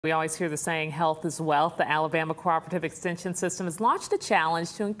We always hear the saying, health is wealth. The Alabama Cooperative Extension System has launched a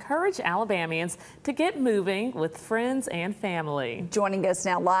challenge to encourage Alabamians to get moving with friends and family. Joining us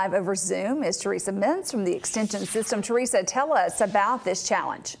now live over Zoom is Theresa Mince from the Extension System. Theresa, tell us about this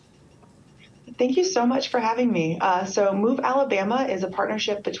challenge. Thank you so much for having me. So Move Alabama is a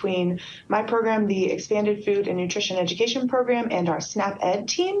partnership between my program, the Expanded Food and Nutrition Education Program, and our SNAP Ed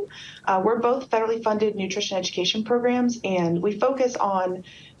team. We're both federally funded nutrition education programs, and we focus on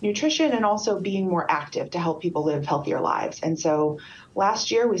nutrition and also being more active to help people live healthier lives. And so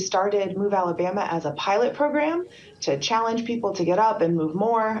last year we started Move Alabama as a pilot program to challenge people to get up and move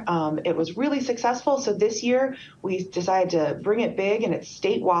more. It was really successful. So this year we decided to bring it big, and it's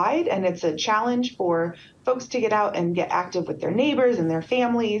statewide, and it's a challenge for folks to get out and get active with their neighbors and their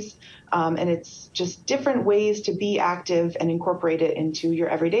families. And it's just different ways to be active and incorporate it into your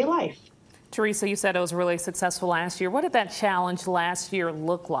everyday life. Theresa, you said it was really successful last year. What did that challenge last year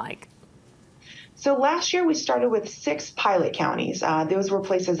look like? So last year we started with 6 pilot counties. Those were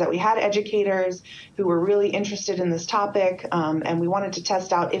places that we had educators who were really interested in this topic, and we wanted to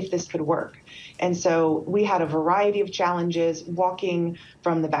test out if this could work. And so we had a variety of challenges, walking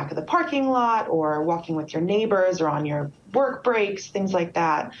from the back of the parking lot or walking with your neighbors or on your work breaks, things like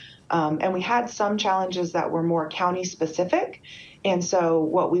that. And we had some challenges that were more county specific. And so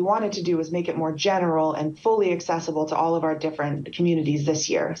what we wanted to do was make it more general and fully accessible to all of our different communities this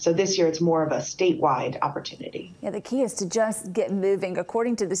year. So this year it's more of a statewide opportunity. Yeah, the key is to just get moving.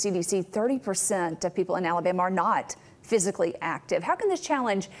 According to the CDC, 30% of people in Alabama are not physically active. How can this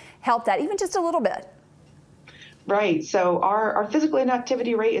challenge help that, even just a little bit? Right. So our physical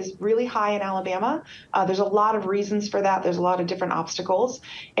inactivity rate is really high in Alabama. There's a lot of reasons for that. There's a lot of different obstacles.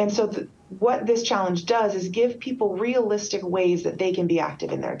 And so what this challenge does is give people realistic ways that they can be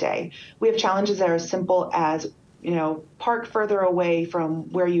active in their day. We have challenges that are as simple as, park further away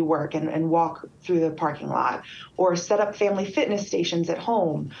from where you work and walk through the parking lot, or set up family fitness stations at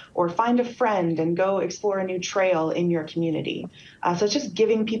home, or find a friend and go explore a new trail in your community. So it's just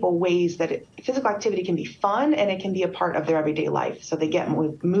giving people ways that physical activity can be fun and it can be a part of their everyday life, so they get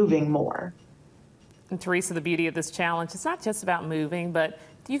moving more. And Theresa, the beauty of this challenge, it's not just about moving, but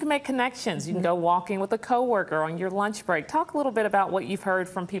you can make connections. You can go walking with a coworker on your lunch break. Talk a little bit about what you've heard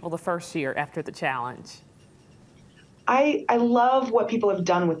from people the first year after the challenge. I love what people have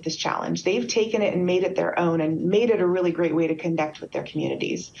done with this challenge. They've taken it and made it their own and made it a really great way to connect with their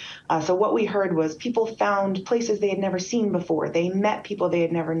communities. So what we heard was people found places they had never seen before. They met people they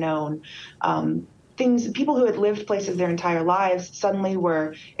had never known. People who had lived places their entire lives suddenly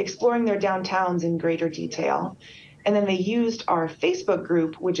were exploring their downtowns in greater detail. And then they used our Facebook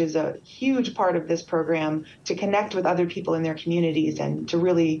group, which is a huge part of this program, to connect with other people in their communities and to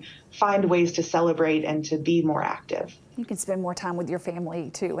really find ways to celebrate and to be more active. You can spend more time with your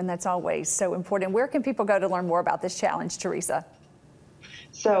family too, and that's always so important. Where can people go to learn more about this challenge, Theresa?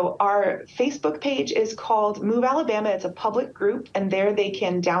 So our Facebook page is called Move Alabama. It's a public group, and there they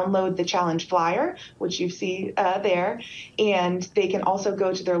can download the challenge flyer, which you see there, and they can also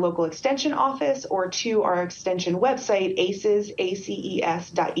go to their local extension office or to our extension website, ACES,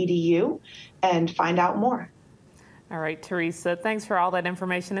 ACES.edu, and find out more. All right, Theresa, thanks for all that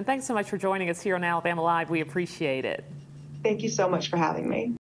information, and thanks so much for joining us here on Alabama Live. We appreciate it. Thank you so much for having me.